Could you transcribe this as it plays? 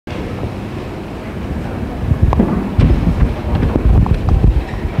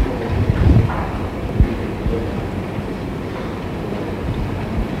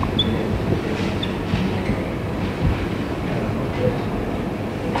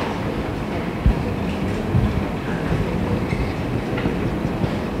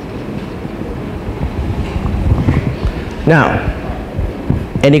Now,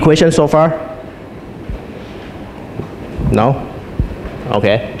 any questions so far? No?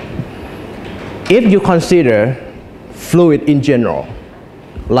 Okay. If you consider fluid in general,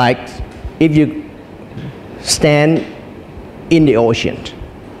 like if you stand in the ocean,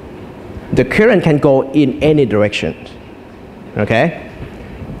 the current can go in any direction. Okay?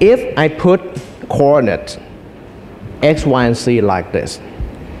 If I put coordinates x, y, and z like this,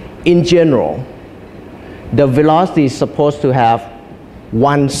 in general, the velocity is supposed to have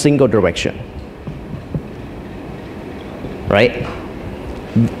one single direction, right?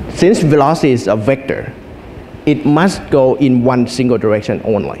 Since velocity is a vector, it must go in one single direction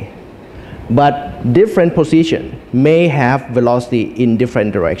only. But different position may have velocity in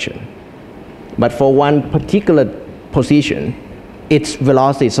different direction. But for one particular position, its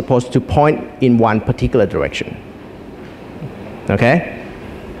velocity is supposed to point in one particular direction. Okay?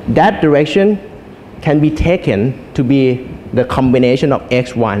 That direction can be taken to be the combination of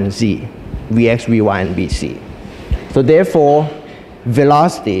x, y, and z, vx, vy, and vc. So therefore,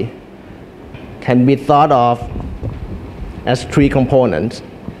 velocity can be thought of as three components: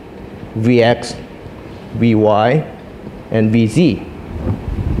 vx, vy, and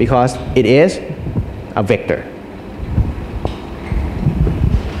vz, because it is a vector.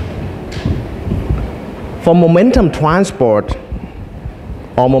 For momentum transport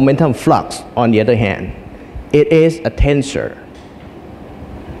or momentum flux, on the other hand, it is a tensor.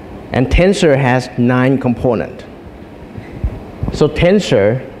 And tensor has 9 components. So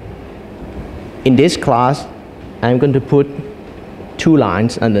tensor, in this class, I'm going to put 2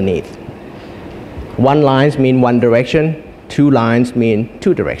 lines underneath. 1 line means one direction, 2 lines mean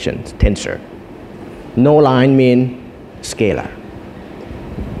 2 directions, tensor. No line means scalar.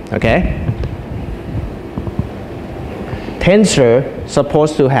 Okay? Tensor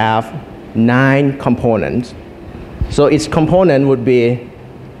supposed to have 9 components. So its component would be,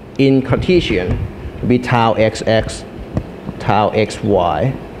 in Cartesian, be tau xx, tau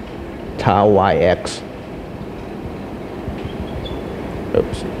xy, tau yx.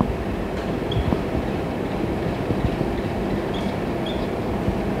 Oops.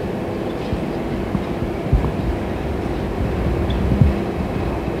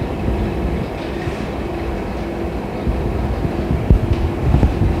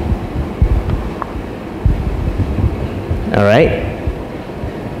 All right.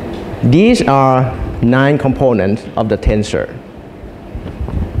 These are 9 components of the tensor.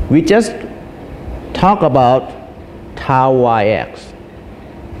 We just talk about tau yx.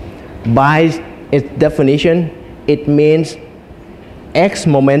 By its definition, it means x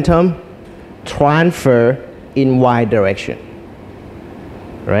momentum transfer in y direction.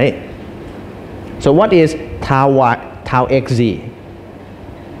 Right? So what is tau xz?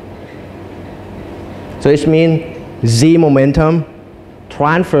 So it means z momentum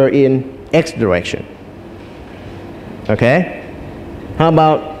transfer in x direction. Okay? How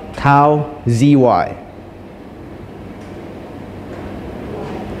about tau zy?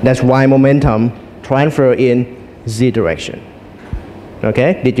 That's y momentum transfer in z direction.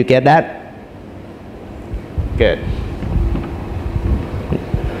 Okay? Did you get that? Good.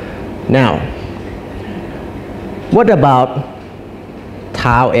 Now, what about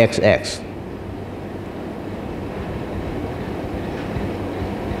tau xx?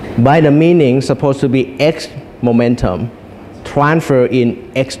 By the meaning, supposed to be x momentum transfer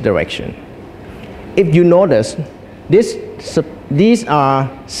in x direction. If you notice, these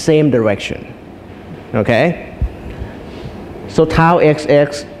are same direction. Okay? So tau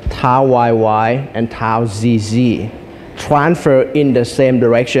xx, tau yy, and tau zz transfer in the same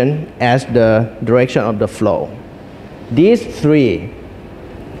direction as the direction of the flow. These 3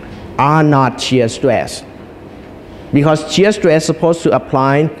 are not shear stress, because shear stress is supposed to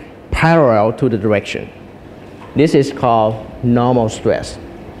apply parallel to the direction. This is called normal stress.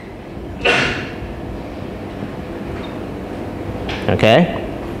 Okay?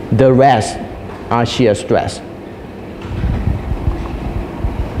 The rest are shear stress.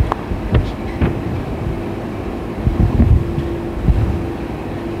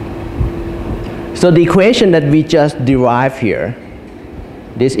 So the equation that we just derived here,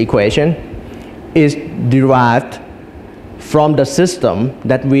 this equation, is derived from the system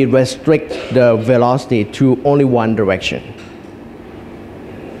that we restrict the velocity to only one direction.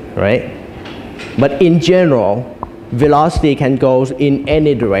 Right? But in general, velocity can go in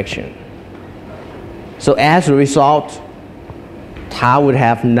any direction. So as a result, tau would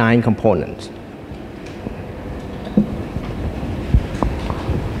have 9 components.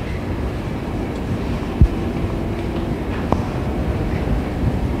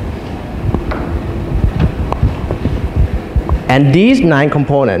 And these 9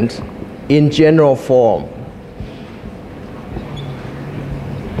 components in general form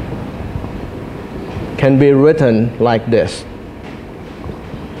can be written like this.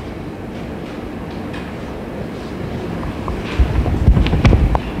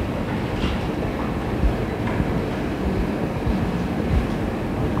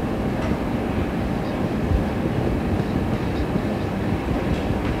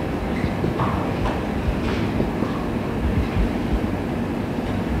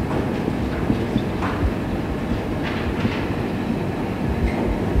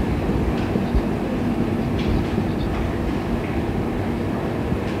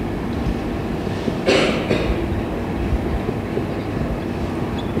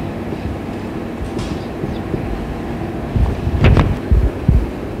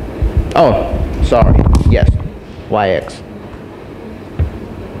 Oh, sorry. Yes, YX.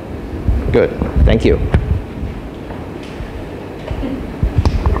 Good. Thank you.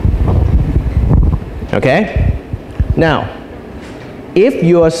 Okay? Now, if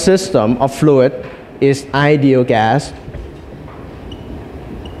your system of fluid is ideal gas,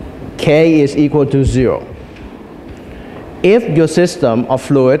 K is equal to 0. If your system of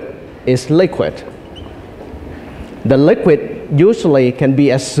fluid is liquid, the liquid usually can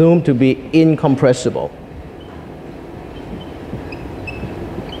be assumed to be incompressible.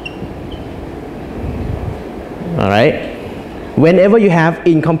 All right? Whenever you have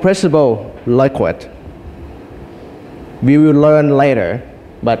incompressible liquid, we will learn later,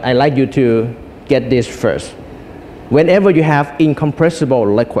 but I'd like you to get this first. Whenever you have incompressible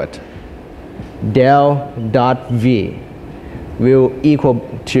liquid, del dot V will equal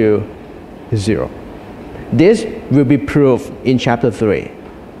to 0. This will be proved in chapter 3.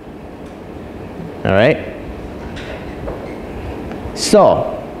 All right?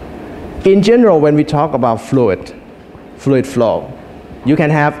 So, in general, when we talk about fluid flow, you can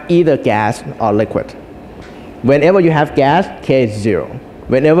have either gas or liquid. Whenever you have gas, K is 0.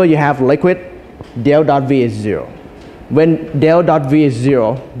 Whenever you have liquid, del dot V is 0. When del dot V is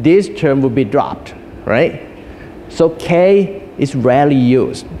 0, this term will be dropped, right? So K is rarely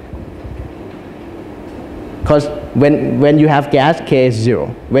used. Because when you have gas, K is 0.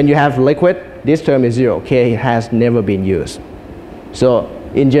 When you have liquid, this term is 0. K has never been used. So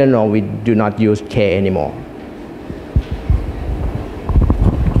in general, we do not use K anymore.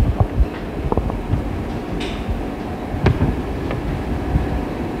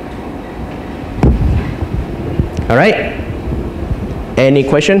 All right? Any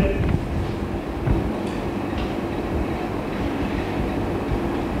question?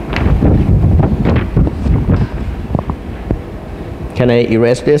 Can I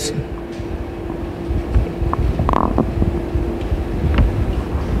erase this?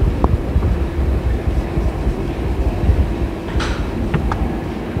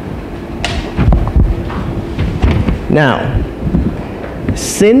 Now,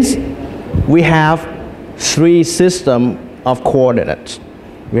 since we have 3 systems of coordinates,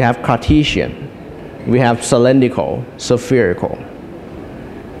 we have Cartesian, we have cylindrical, spherical.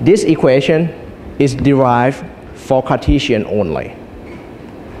 This equation is derived for Cartesian only.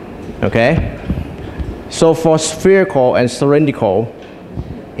 Okay? So for spherical and cylindrical,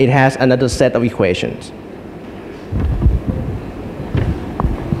 it has another set of equations.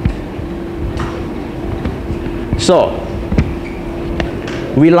 So,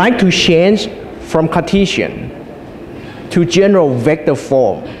 we like to change from Cartesian to general vector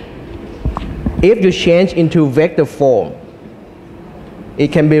form. If you change into vector form,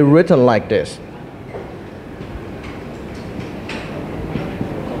 it can be written like this.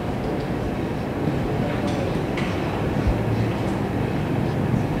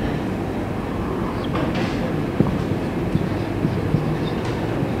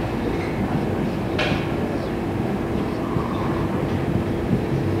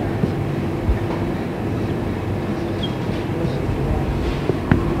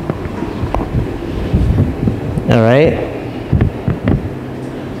 All right.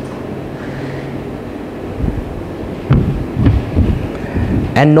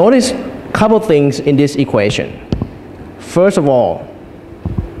 And notice a couple things in this equation. First of all,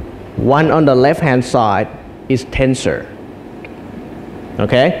 one on the left-hand side is tensor.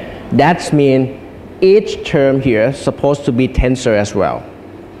 Okay? That means each term here is supposed to be tensor as well.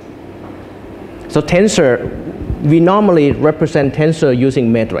 So tensor, we normally represent tensor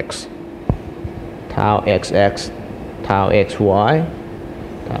using matrix. Tau xx, tau xy,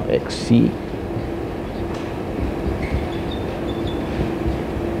 tau xc.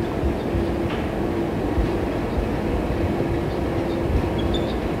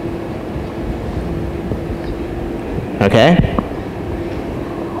 Okay?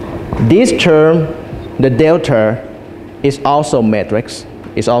 This term, the delta, is also matrix,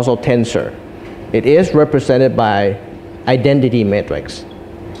 is also tensor. It is represented by identity matrix.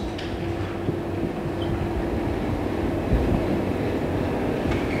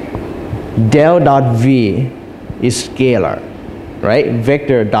 Del dot V is scalar, right?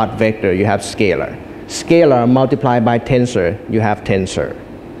 Vector dot vector, you have scalar. Scalar multiplied by tensor, you have tensor.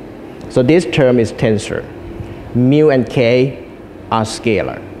 So this term is tensor. Mu and K are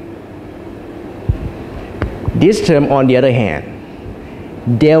scalar. This term, on the other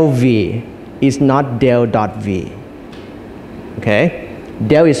hand, del V is not del dot V. Okay?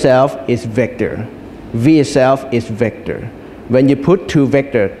 Del itself is vector. V itself is vector. When you put two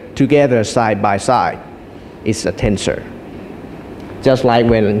vectors together side by side, it's a tensor. Just like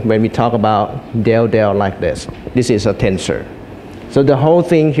when we talk about del like this. This is a tensor. So the whole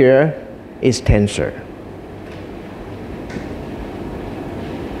thing here is tensor.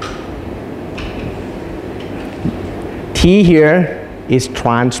 T here is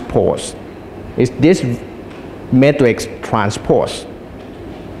transpose. It's this matrix transpose.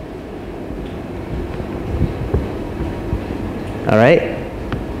 All right?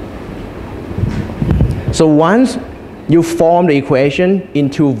 So once you form the equation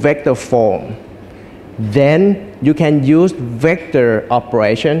into vector form, then you can use vector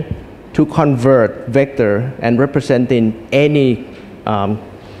operation to convert vector and represent in any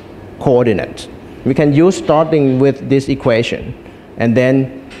coordinate. We can use starting with this equation and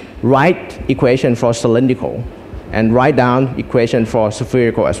then write equation for cylindrical and write down equation for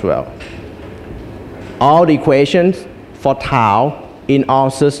spherical as well. All the equations for tau in our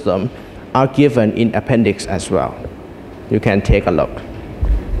system are given in appendix as well. You can take a look.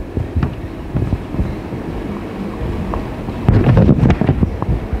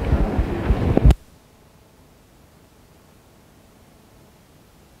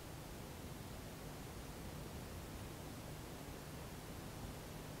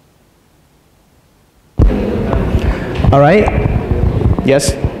 All right?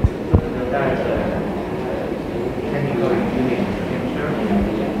 Yes?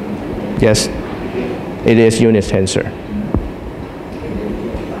 Yes, it is unit tensor.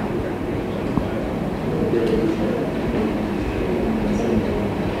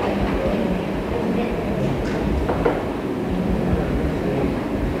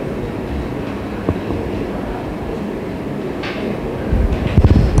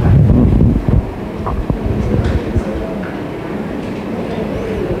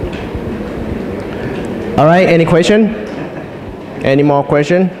 All right, any question? Any more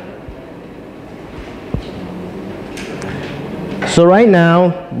question? So right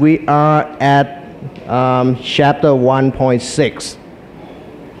now, we are at chapter 1.6.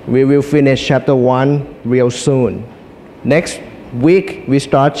 We will finish chapter 1 real soon. Next week, we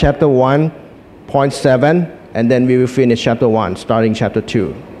start chapter 1.7, and then we will finish chapter 1, starting chapter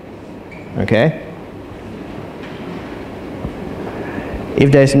 2. Okay?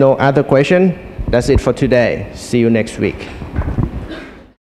 If there's no other question, that's it for today. See you next week.